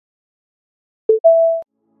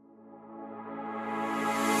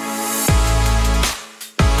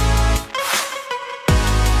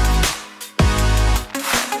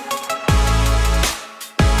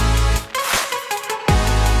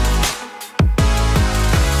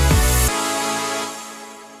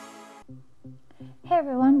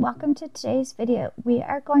and welcome to today's video. We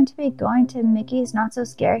are going to be going to Mickey's Not So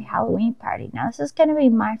Scary Halloween Party. Now this is going to be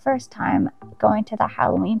my first time going to the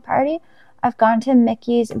Halloween party. I've gone to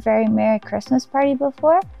Mickey's Very Merry Christmas Party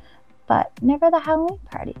before, but never the Halloween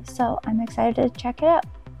party, so I'm excited to check it out.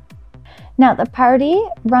 Now the party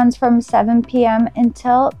runs from 7 p.m.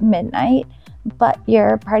 until midnight, but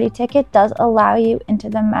your party ticket does allow you into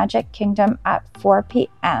the Magic Kingdom at 4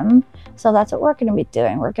 p.m. So that's what we're going to be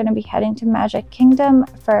doing. We're going to be heading to Magic Kingdom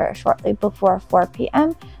for shortly before 4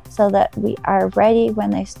 p.m. so that we are ready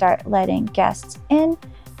when they start letting guests in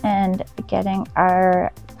and getting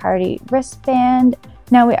our party wristband.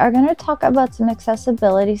 Now we are going to talk about some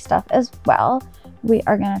accessibility stuff as well. We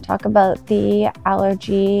are going to talk about the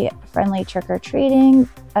allergy-friendly trick-or-treating,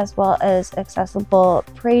 as well as accessible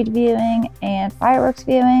parade viewing and fireworks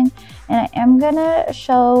viewing. And I am going to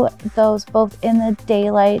show those both in the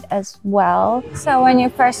daylight as well. So when you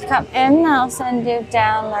first come in, they'll send you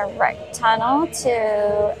down the right tunnel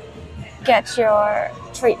to get your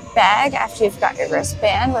treat bag after you've got your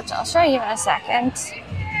wristband, which I'll show you in a second.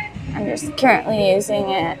 I'm just currently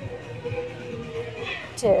using it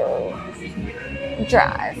to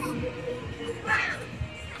drive.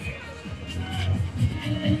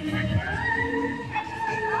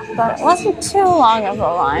 But it wasn't too long of a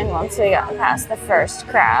line once we got past the first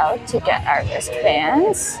crowd to get our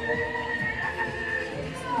wristbands.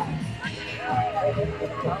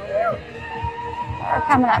 We're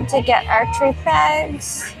coming up to get our treat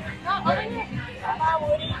bags.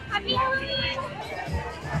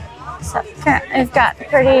 So we've got a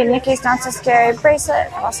pretty Mickey's Not So Scary bracelet.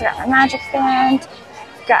 I've also got my magic band.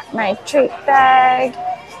 I've got my treat bag.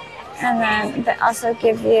 And then they also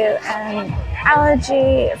give you an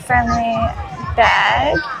allergy-friendly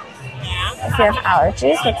bag if you have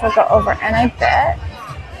allergies, which we'll go over in a bit.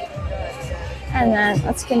 And then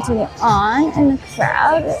let's continue on in the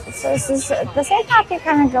crowd. So this is the same path you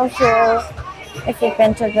kind of go through if you've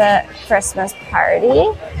been to the Christmas party.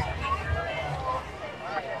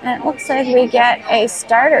 And it looks like we get a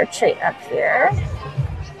starter treat up here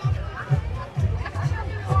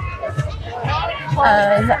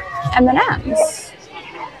of M&Ms.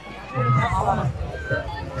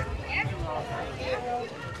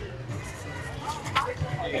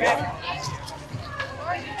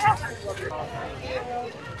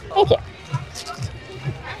 Thank you.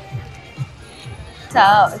 So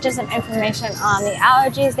just some information on the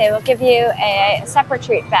allergies. They will give you a separate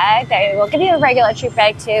treat bag. They will give you a regular treat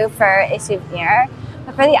bag too for a souvenir.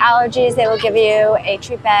 But for the allergies, they will give you a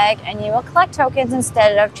treat bag and you will collect tokens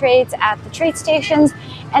instead of treats at the treat stations.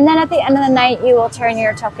 And then at the end of the night, you will turn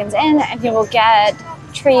your tokens in and you will get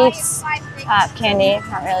treats, candy,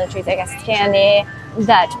 not really treats, I guess it's candy,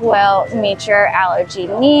 that will meet your allergy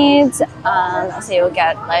needs. So you will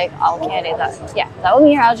get like all candy that will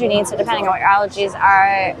meet your allergy needs. So depending on what your allergies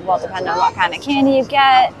are, will depend on what kind of candy you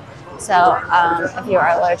get. So if you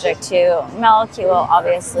are allergic to milk, you will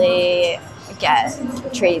obviously get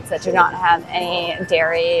treats that do not have any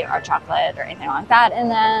dairy or chocolate or anything like that in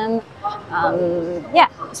them.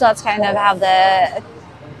 So that's kind of how the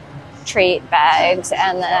treat bags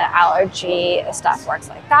and the allergy stuff works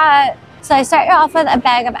like that. So I start you off with a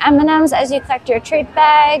bag of M&Ms as you collect your treat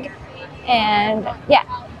bag. And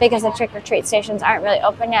because the trick-or-treat stations aren't really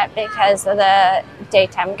open yet because the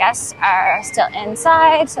daytime guests are still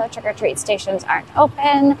inside, so trick-or-treat stations aren't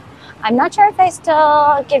open. I'm not sure if they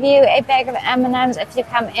still give you a bag of M&Ms if you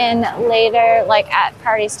come in later, like at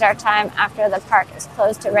party start time after the park is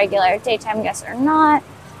closed to regular daytime guests or not.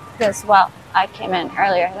 Because, well, I came in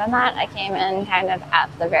earlier than that. I came in kind of at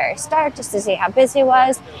the very start just to see how busy it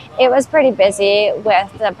was. It was pretty busy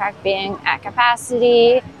with the park being at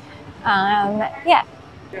capacity.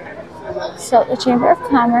 So the Chamber of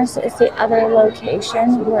Commerce is the other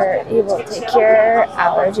location where you will take your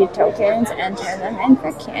allergy tokens and turn them in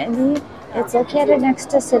for candy. It's located next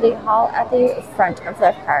to City Hall at the front of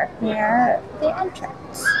the park near the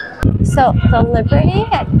entrance. So the Liberty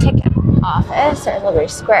ticket office, or Liberty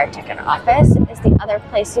Square ticket office, is the other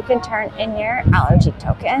place you can turn in your allergy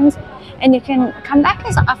tokens. And you can come back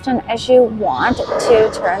as often as you want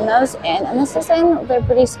to turn those in. And this is in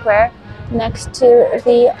Liberty Square next to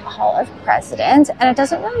the Hall of Presidents. And it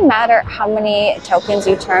doesn't really matter how many tokens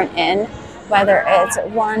you turn in, whether it's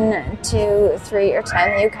 1, 2, 3, or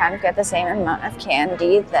 10, you kind of get the same amount of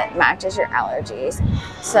candy that matches your allergies.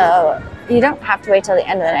 So you don't have to wait till the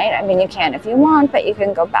end of the night. I mean, you can if you want, but you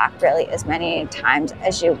can go back really as many times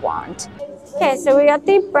as you want. Okay, so we got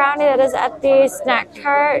the brownie that is at the snack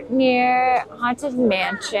cart near Haunted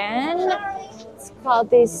Mansion. It's called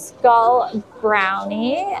the Skull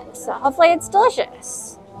Brownie, so hopefully it's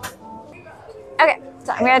delicious. Okay,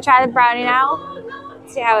 So I'm gonna try the brownie now,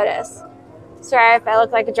 see how it is. Sorry if I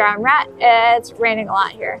look like a drowned rat, it's raining a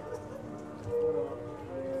lot here.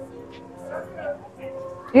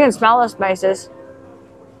 You can smell the spices.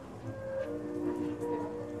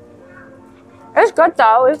 It's good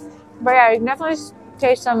though, but yeah, you can definitely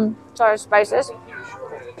taste some sort of spices.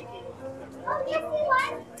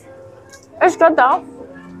 It's good though.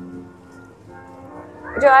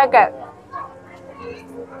 I do like it.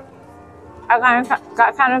 I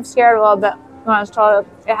got kind of scared a little bit when I was told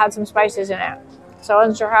it had some spices in it. So I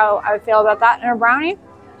wasn't sure how I would feel about that in a brownie.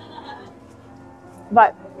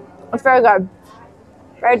 But it's very good.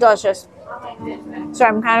 Very delicious. So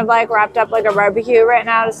I'm kind of like wrapped up like a barbecue right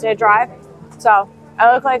now to stay dry. So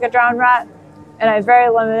I look like a drowned rat and I have very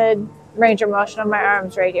limited range of motion on my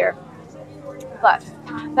arms right here. But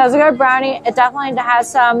that was a good brownie. It definitely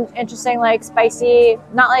has some interesting like spicy,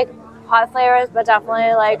 not like hot flavors, but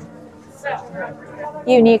definitely like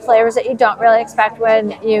unique flavors that you don't really expect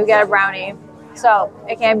when you get a brownie. So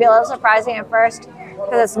it can be a little surprising at first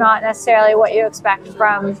because it's not necessarily what you expect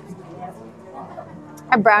from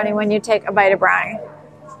a brownie when you take a bite of brownie.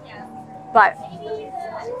 But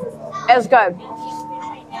it's good.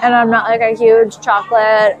 And I'm not like a huge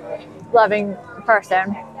chocolate loving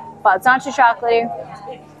person, but it's not too chocolatey.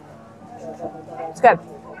 It's good.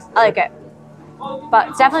 I like it. But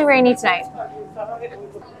it's definitely rainy tonight.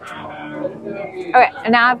 Okay,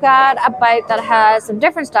 and now I've got a bite that has some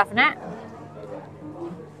different stuff in it.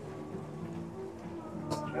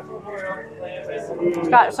 It's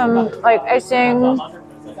got some like icing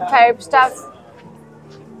type stuff.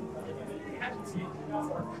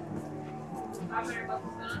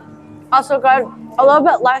 Also good, a little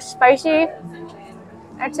bit less spicy,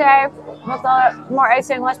 I'd say, with a more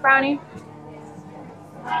icing, less brownie.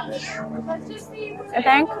 I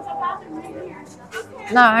think.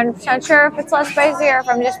 Not 100% sure if it's less spicy or if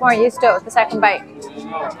I'm just more used to it with the second bite.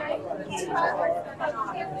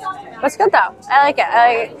 But it's good though. I like it.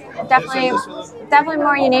 Definitely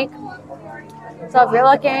more unique. So if you're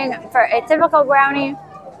looking for a typical brownie,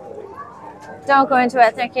 don't go into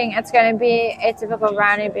it thinking it's going to be a typical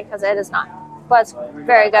brownie because it is not. But it's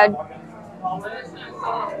very good.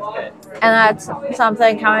 And that's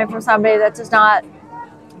something coming from somebody that does not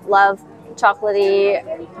love chocolatey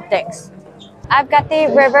things. I've got the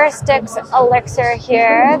River Styx elixir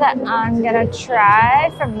here that I'm gonna try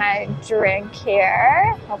for my drink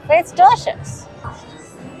here. Hopefully it's delicious.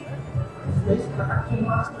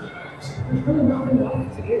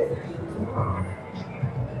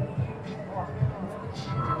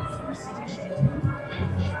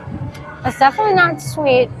 It's definitely not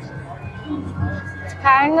sweet. It's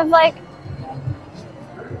kind of like,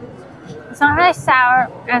 it's not really sour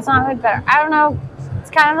and it's not really bitter. I don't know. It's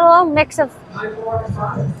kind of a little mix of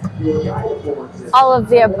all of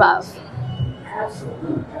the above.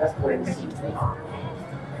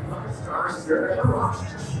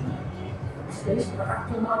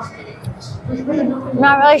 I'm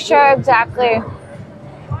not really sure exactly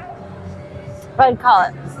what I'd call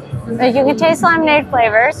it. Like you can taste lemonade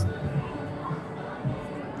flavors.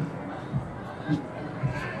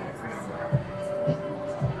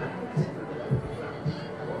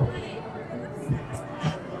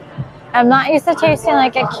 I'm not used to tasting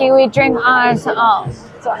like a kiwi drink on its own,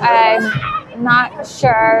 so I'm not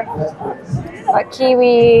sure what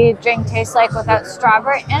kiwi drink tastes like without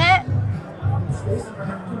strawberry in it.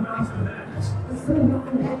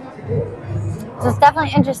 So it's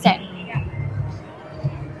definitely interesting.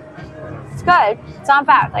 It's good. It's not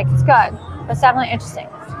bad. Like it's good, but it's definitely interesting.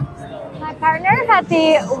 My partner had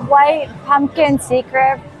the White Pumpkin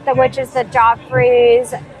Secret, which is the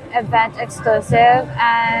Joffrey's event exclusive,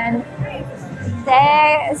 and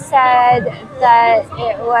they said that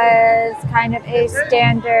it was kind of a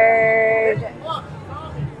standard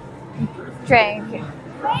drink.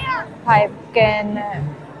 Pumpkin,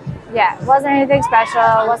 yeah, it wasn't anything special,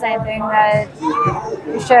 it wasn't anything that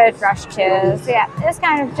you should rush to. So yeah, it's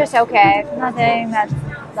kind of just okay. Nothing that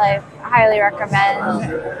like I highly recommend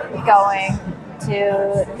going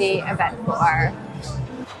to the event for.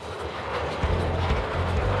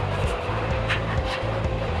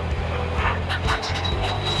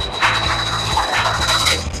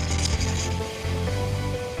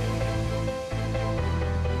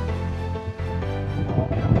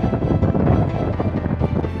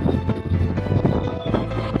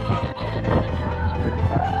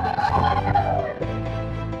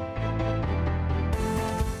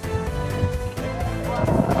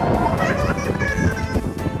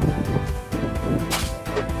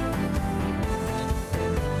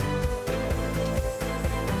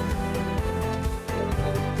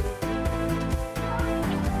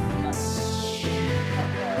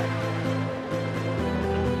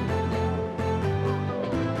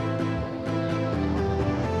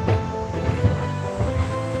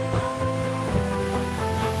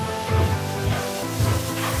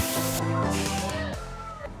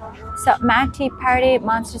 So Mad Tea Party,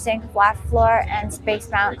 Monsters Inc., Flat Floor, and Space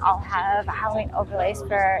Mountain all have Halloween overlays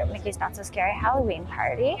for Mickey's Not So Scary Halloween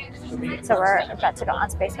Party. So we're about to go on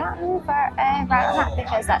Space Mountain for a ride on that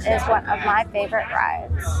because that is one of my favorite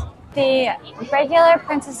rides. The regular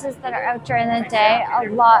princesses that are out during the day, a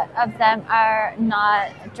lot of them are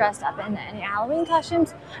not dressed up in any Halloween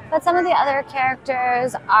costumes, but some of the other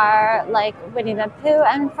characters are, like Winnie the Pooh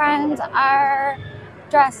and friends, are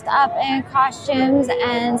dressed up in costumes,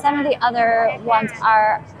 and some of the other ones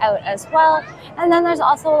are out as well. And then there's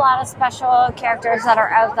also a lot of special characters that are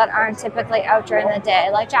out that aren't typically out during the day,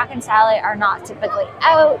 like Jack and Sally are not typically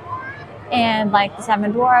out, and like the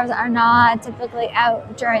Seven Dwarves are not typically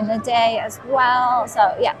out during the day as well.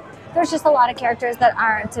 So yeah, there's just a lot of characters that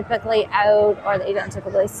aren't typically out, or that you don't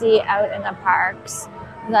typically see out in the parks,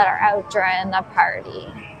 that are out during the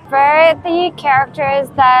party. For the characters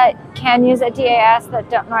that can use a DAS that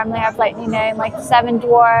don't normally have lightning name, like the Seven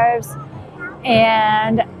Dwarves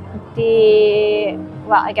and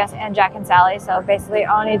and Jack and Sally, so basically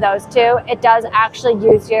only those two, it does actually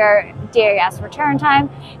use your DAS return time.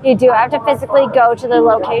 You do have to physically go to the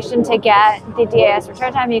location to get the DAS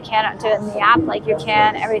return time. You cannot do it in the app like you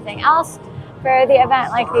can everything else for the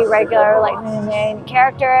event, like the regular lightning lane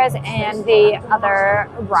characters and the other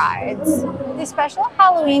rides. The special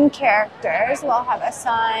Halloween characters will have a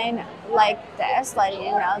sign like this, letting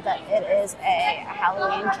you know that it is a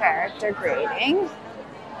Halloween character greeting,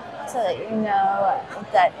 so that you know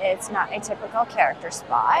that it's not a typical character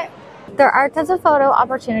spot. There are tons of photo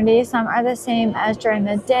opportunities. Some are the same as during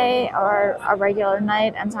the day or a regular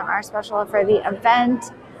night, and some are special for the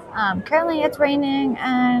event. Currently it's raining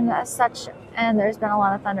and such, and there's been a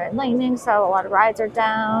lot of thunder and lightning, so a lot of rides are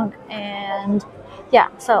down, and yeah,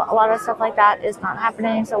 so a lot of stuff like that is not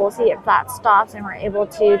happening. So we'll see if that stops and we're able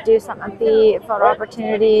to do some of the photo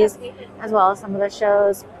opportunities, as well as some of the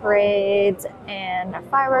shows, parades, and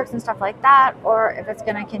fireworks and stuff like that, or if it's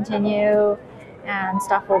going to continue and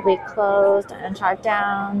stuff will be closed and shut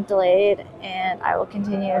down, delayed, and I will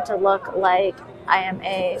continue to look like I am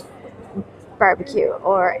a barbecue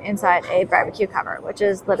or inside a barbecue cover, which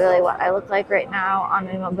is literally what I look like right now on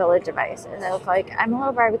my mobility devices. I look like I'm a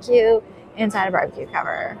little barbecue inside a barbecue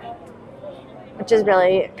cover, which is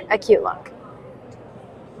really a cute look.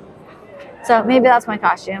 So maybe that's my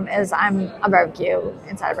costume, is I'm a barbecue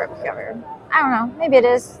inside a barbecue cover. I don't know, maybe it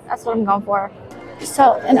is. That's what I'm going for.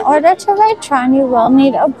 So in order to ride Tron, you will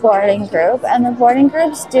need a boarding group, and the boarding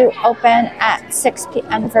groups do open at 6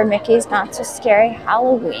 p.m. for Mickey's Not So Scary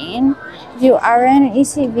Halloween. If you are in an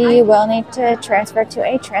ECV, you will need to transfer to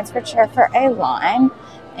a transfer chair for a line,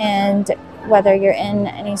 and whether you're in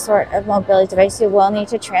any sort of mobility device, you will need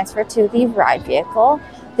to transfer to the ride vehicle.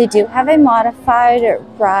 They do have a modified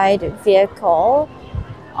ride vehicle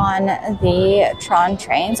on the Tron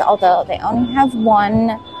trains, although they only have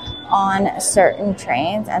one on certain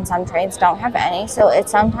trains, and some trains don't have any, so it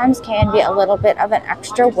sometimes can be a little bit of an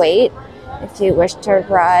extra wait if you wish to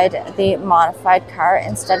ride the modified car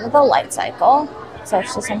instead of the light cycle. So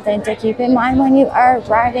it's just something to keep in mind when you are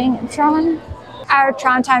riding Tron. Our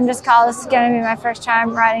Tron time just called. This is going to be my first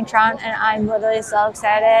time riding Tron, and I'm literally so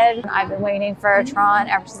excited. I've been waiting for Tron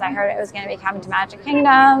ever since I heard it was going to be coming to Magic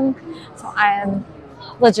Kingdom, so I am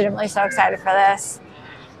legitimately so excited for this.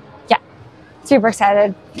 Super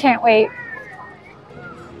excited. Can't wait.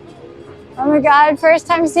 Oh my god, first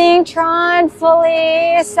time seeing Tron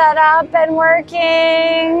fully set up and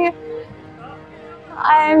working.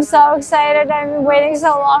 I'm so excited. I've been waiting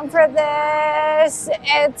so long for this.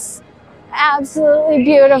 It's absolutely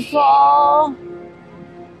beautiful.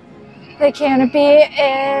 The canopy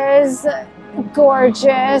is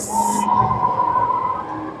gorgeous.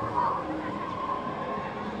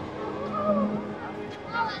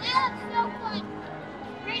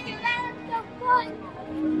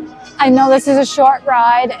 I know this is a short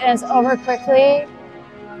ride and it's over quickly,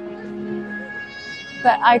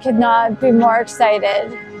 but I could not be more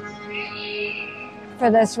excited for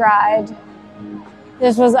this ride.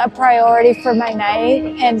 This was a priority for my night,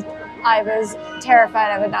 and I was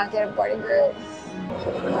terrified I would not get a boarding group.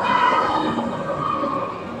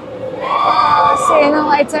 Seeing the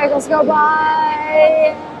light cycles go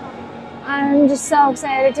by, I'm just so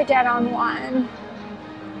excited to get on one.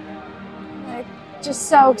 Just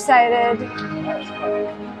so excited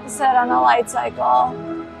to sit on a light cycle.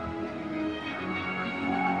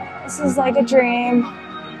 This is like a dream.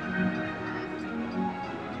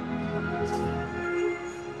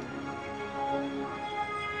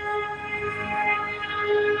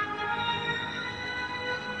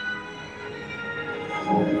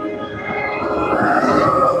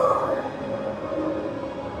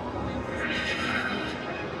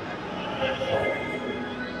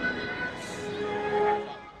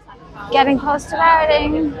 getting close to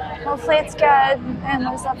riding. Hopefully it's good and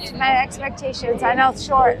lives up to my expectations. I know it's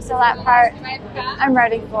short, so that part I'm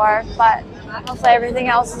ready for, but hopefully everything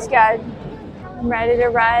else is good. I'm ready to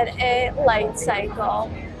ride a light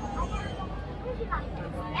cycle.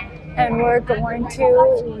 And we're going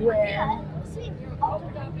to win.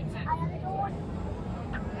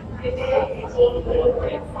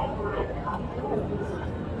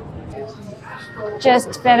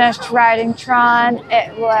 Just finished riding Tron.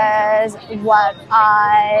 It was what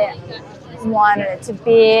I wanted it to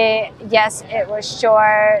be. Yes, it was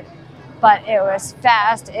short, but it was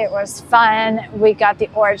fast. It was fun. We got the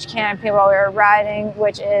orange canopy while we were riding,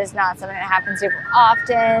 which is not something that happens super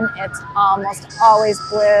often. It's almost always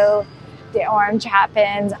blue. The orange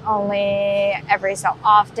happens only every so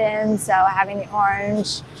often. So having the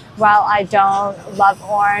orange, while I don't love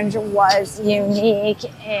orange, was unique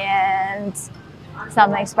and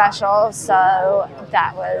something special. So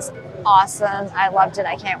that was awesome. I loved it.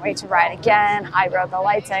 I can't wait to ride again. I rode the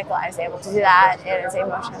light cycle. I was able to do that. It is a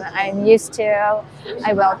motion that I'm used to.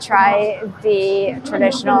 I will try the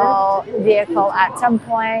traditional vehicle at some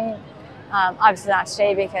point. Obviously not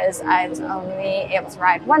today because I was only able to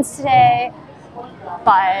ride once today.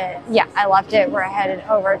 But yeah, I loved it. We're headed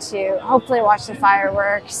over to hopefully watch the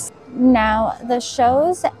fireworks. Now, the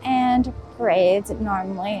shows and parades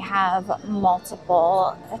normally have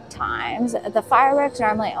multiple times. The fireworks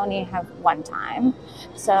normally only have one time.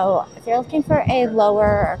 So if you're looking for a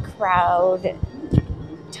lower crowd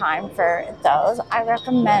time for those, I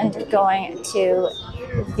recommend going to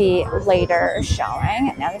the later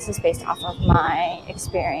showing. Now, this is based off of my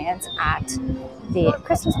experience at the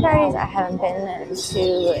Christmas parties. I haven't been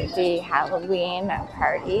to the Halloween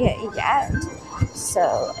party yet.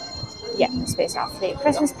 So yeah, it's based off the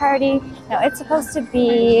Christmas party. Now, it's supposed to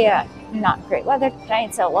be not great weather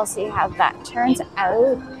tonight, so we'll see how that turns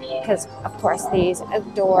out. Because, of course, these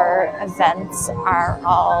outdoor events are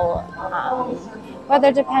all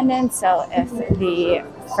weather dependent. So if the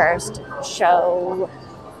first show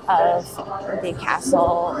of the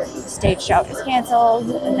castle stage show is canceled,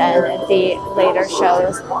 then the later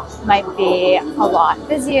shows might be a lot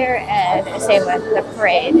busier, and same with the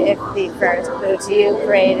parade. If the first Boo to You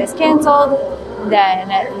parade is canceled, then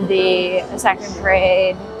the second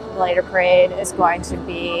parade, the later parade, is going to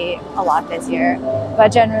be a lot busier. But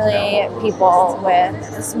generally, people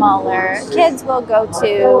with smaller kids will go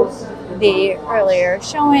to the earlier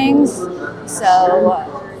showings, so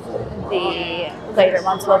the later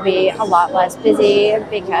months will be a lot less busy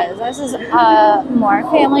because this is a more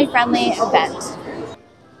family-friendly event.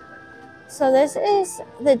 So this is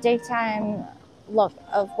the daytime look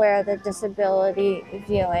of where the disability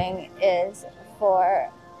viewing is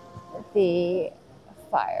for the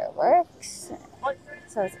fireworks.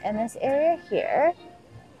 So it's in this area here.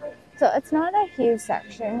 So it's not a huge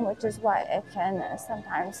section, which is why it can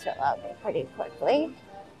sometimes fill up pretty quickly,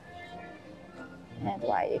 and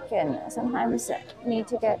why you can sometimes need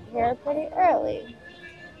to get here pretty early,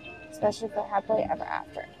 especially for Happily Ever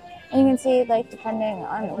After. And you can see, like, depending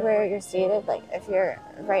on where you're seated, like if you're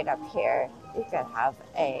right up here, you could have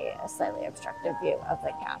a slightly obstructed view of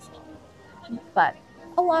the castle. But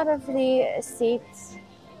a lot of the seats,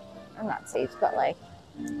 or not seats, but like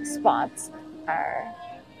spots, are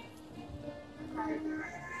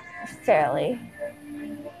fairly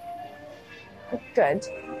good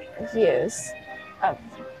views of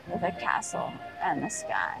the castle and the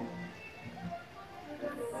sky.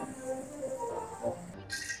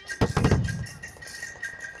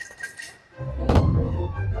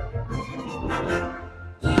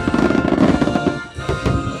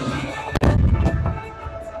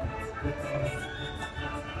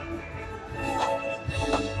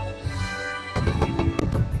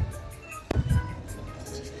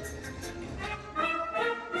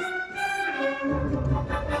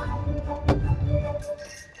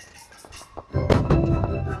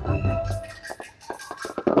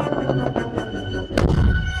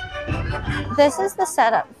 This is the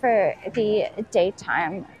setup for the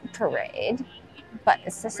daytime parade, but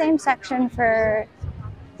it's the same section for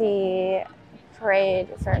the parade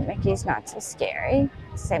for Mickey's Not So Scary.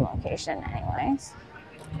 Same location anyways.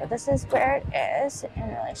 But this is where it is in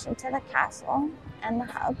relation to the castle and the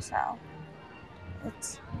hub. So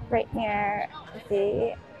it's right near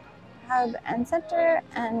the hub and center,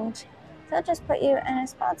 and they'll just put you in a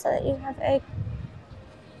spot so that you have a,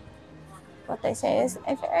 what they say is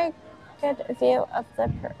a very good view of the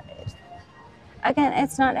parade. Again,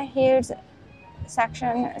 it's not a huge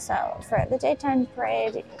section, so for the daytime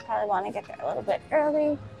parade, you probably want to get there a little bit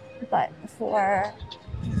early, but for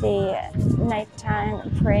the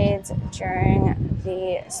nighttime parades during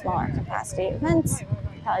the smaller capacity events, you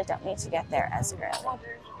probably don't need to get there as early.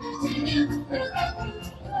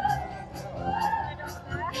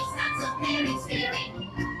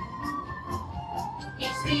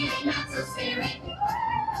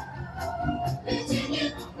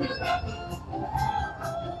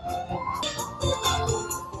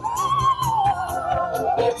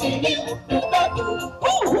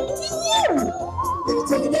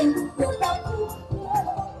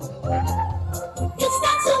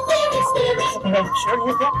 Make sure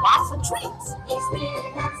you get lots of treats.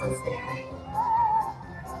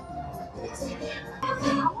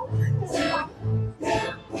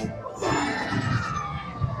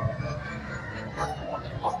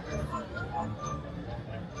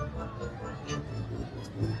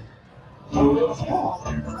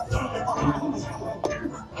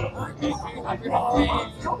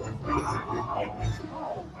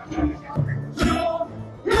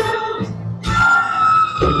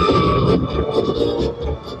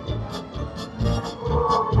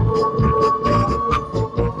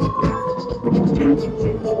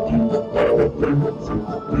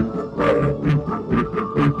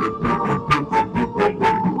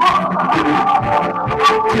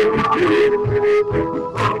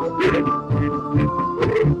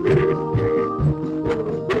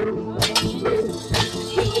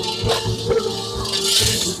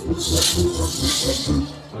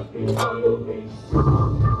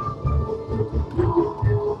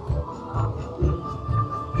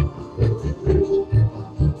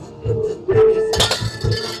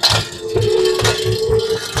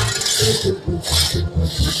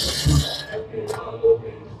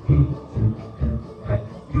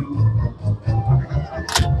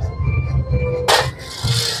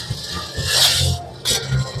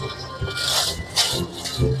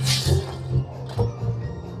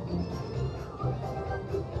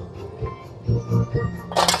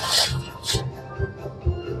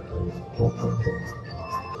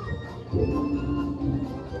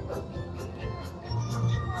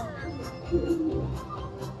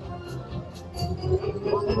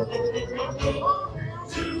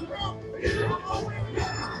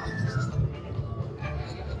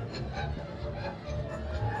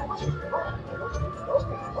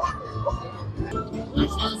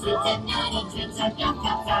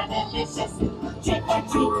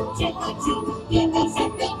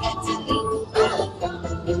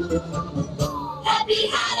 Happy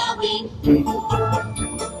Halloween!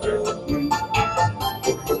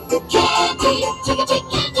 Candy, chicken,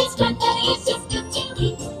 chicken, it's cranberry, it's just a tinky.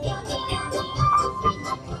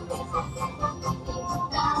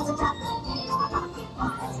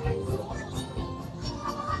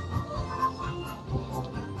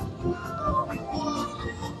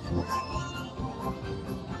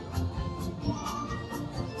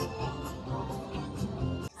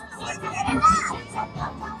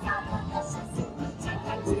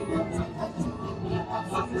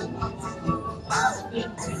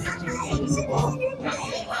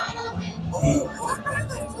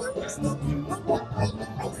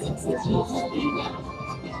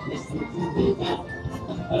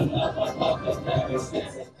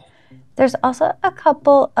 There's also a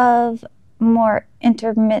couple of more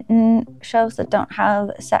intermittent shows that don't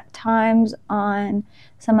have set times on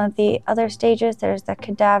some of the other stages. There's the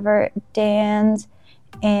cadaver dance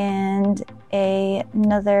and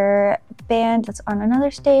another band that's on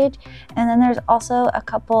another stage. And then there's also a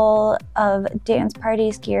couple of dance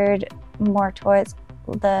parties geared more towards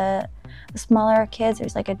the smaller kids.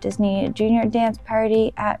 There's like a Disney Junior dance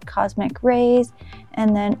party at Cosmic Rays.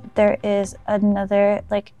 And then there is another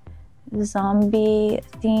like zombie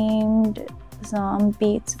themed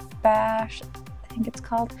Zombeats Bash, I think it's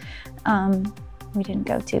called. We didn't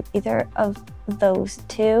go to either of those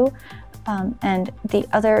two. And the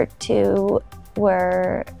other two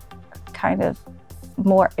were kind of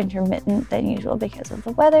more intermittent than usual because of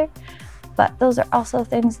the weather. But those are also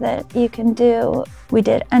things that you can do. We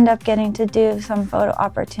did end up getting to do some photo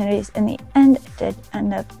opportunities in the end. It did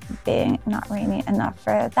end up being not rainy enough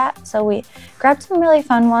for that. So we grabbed some really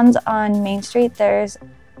fun ones on Main Street. There's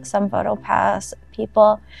some photo pass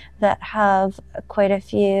people that have quite a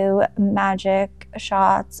few magic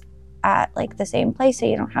shots at like the same place, so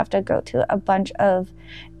you don't have to go to a bunch of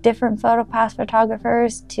different photo pass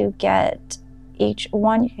photographers to get each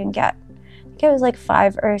one. You can get, I think it was like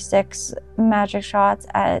 5 or 6 magic shots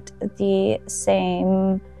at the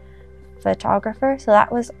same photographer, so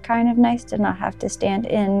that was kind of nice to not have to stand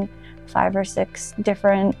in 5 or 6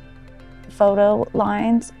 different photo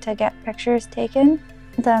lines to get pictures taken.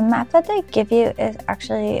 The map that they give you is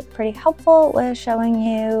actually pretty helpful with showing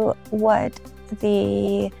you what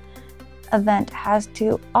the event has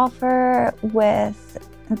to offer with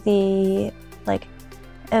the like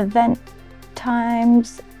event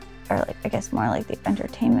times, or like I guess more like the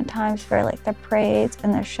entertainment times for like the parades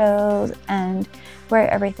and the shows and where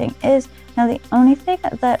everything is. Now the only thing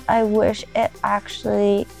that I wish it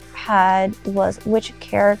actually had was which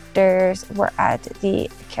characters were at the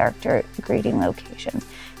character greeting locations,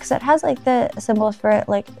 because it has like the symbols for it,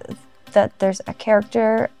 like that there's a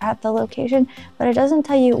character at the location, but it doesn't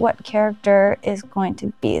tell you what character is going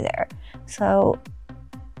to be there. So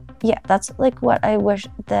yeah, that's like what I wish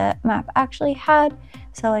the map actually had.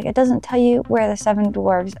 So like it doesn't tell you where the 7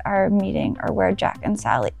 dwarves are meeting or where Jack and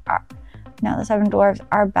Sally are. Now the 7 dwarves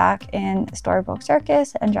are back in Storybook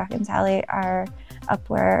Circus, and Jack and Sally are up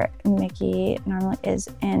where Mickey normally is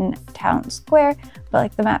in Town Square, but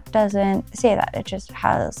like the map doesn't say that. It just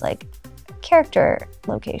has like character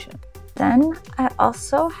location. Then I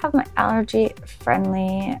also have my allergy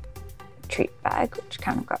friendly treat bag, which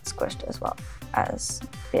kind of got squished as well as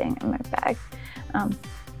being in my bag,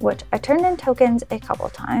 which I turned in tokens a couple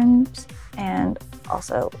times and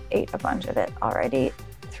also ate a bunch of it already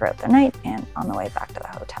throughout the night and on the way back to the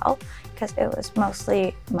hotel, because it was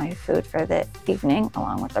mostly my food for the evening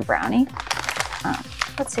along with the brownie.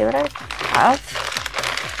 Let's see what I have.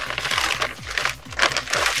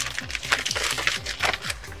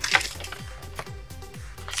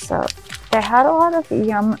 So they had a lot of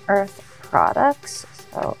Yum Earth products.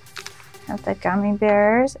 So I have the gummy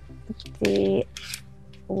bears, the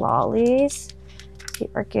lollies, the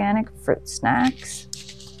organic fruit snacks,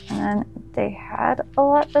 and then they had a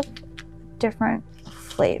lot of different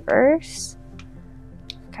flavors,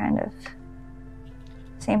 kind of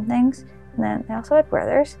same things. And then they also had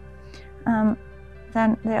Werther's.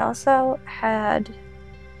 Then they also had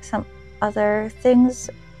some other things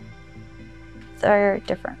that are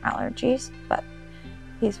different allergies, but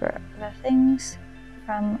these were the things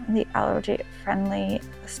from the allergy friendly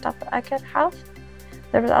stuff that I could have.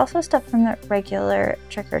 There was also stuff from the regular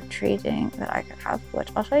trick-or-treating that I could have, which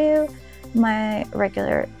I'll show you my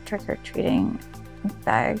regular trick-or-treating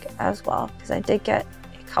bag as well, because I did get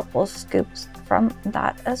a couple scoops from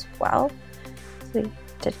that as well. So we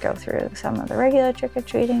did go through some of the regular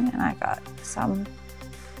trick-or-treating, and I got some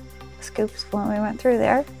scoops when we went through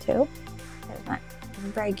there too. Here's my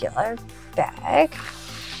regular bag.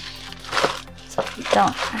 So we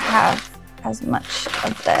don't have as much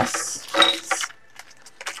of this.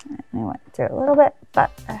 I went through a little bit,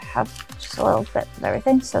 but I have just a little bit of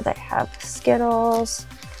everything. So they have Skittles,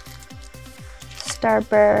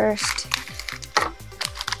 Starburst,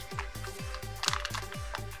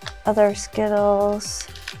 other Skittles,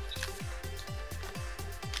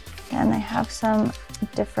 and they have some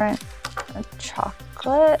different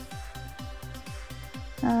chocolate.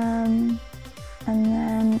 And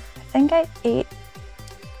then I think I ate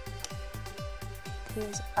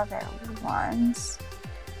these other ones.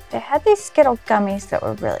 They had these Skittle gummies that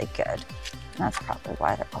were really good. And that's probably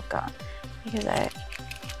why they're all gone, because I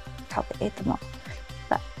probably ate them all.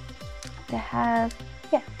 But they have,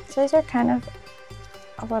 yeah, so these are kind of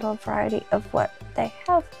a little variety of what they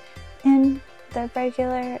have in the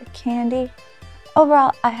regular candy.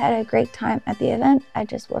 Overall, I had a great time at the event. I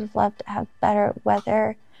just would have loved to have better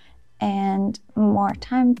weather and more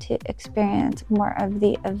time to experience more of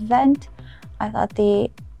the event. I thought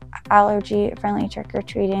the allergy-friendly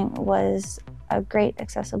trick-or-treating was a great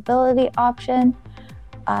accessibility option.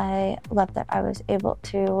 I love that I was able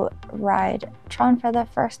to ride Tron for the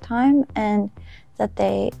first time, and that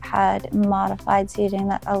they had modified seating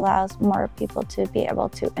that allows more people to be able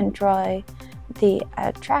to enjoy the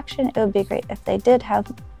attraction. It would be great if they did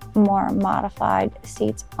have more modified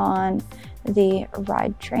seats on the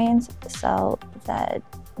ride trains, so that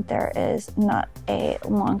there is not a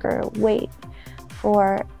longer wait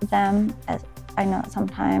for them, as I know that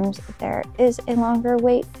sometimes there is a longer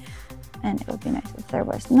wait, and it would be nice if there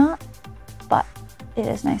was not, but it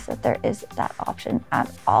is nice that there is that option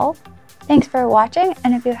at all. Thanks for watching,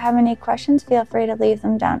 and if you have any questions, feel free to leave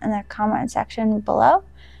them down in the comment section below,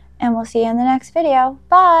 and we'll see you in the next video.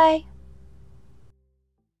 Bye!